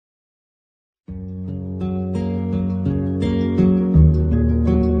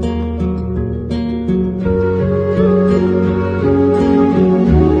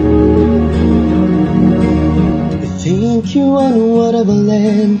think you on whatever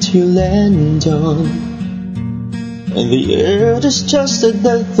land you land on, and the earth is just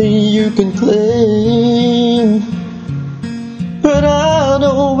another thing you can claim. But I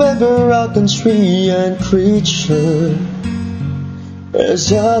know every rock and tree and creature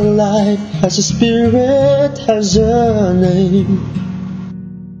has a life, has a spirit, has a name.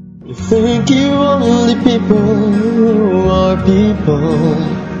 You think you only people are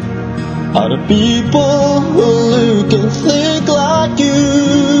people, are the people who look and think like you.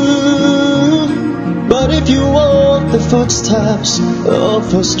 But if you walk the footsteps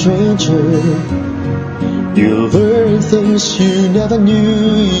of a stranger, you'll learn things you never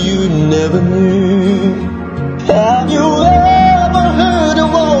knew. Have you ever heard a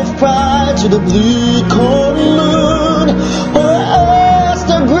wolf cry to the blue corn moon, or asked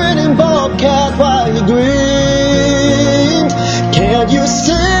a grinning bobcat why he grinned? Can you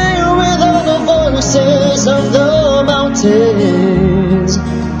sing with all the voices of the mountains?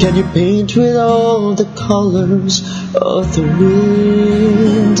 Can you paint with all the colors of the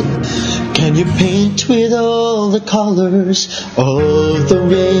wind? Can you paint with all the colors of the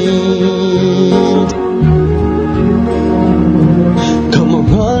wind? Come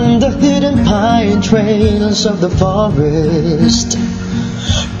on the hidden pine trails of the forest.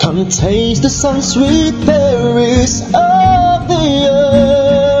 Come taste the sun-sweet berries of the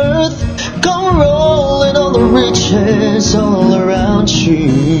earth. Come roll in all the riches all around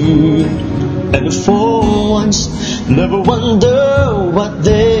you, and for once never wonder what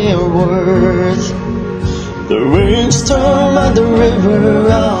they're worth. The rainstorm and the river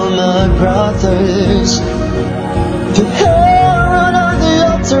are my brothers, the heron and the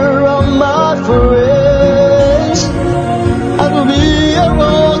otter are my friends, and we are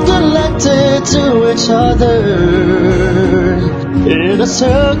all connected to each other in a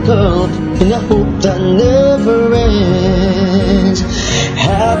circle, in a hope that never ends.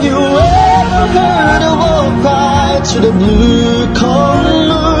 Have you ever heard a wolf cry to the blue corn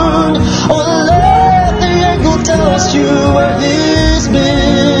moon, or let the eagle tell us you where he's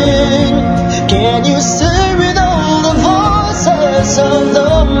been? Can you sing with all the voices of the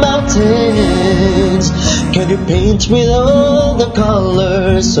mountains? Can you paint with all the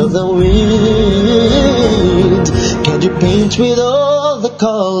colors of the wind? Can you paint with all the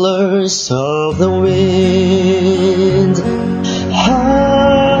colors of the wind?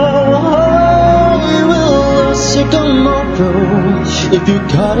 How high will I see tomorrow? If you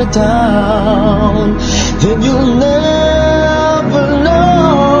cut it down, then you'll never know.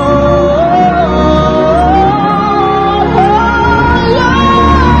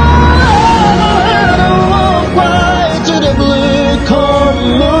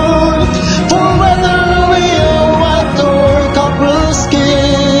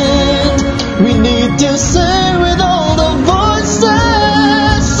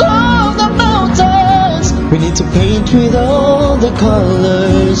 We need to paint with all the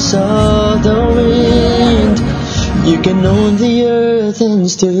colors of the wind. You can own the earth and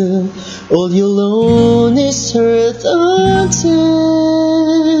still all you'll own is earth until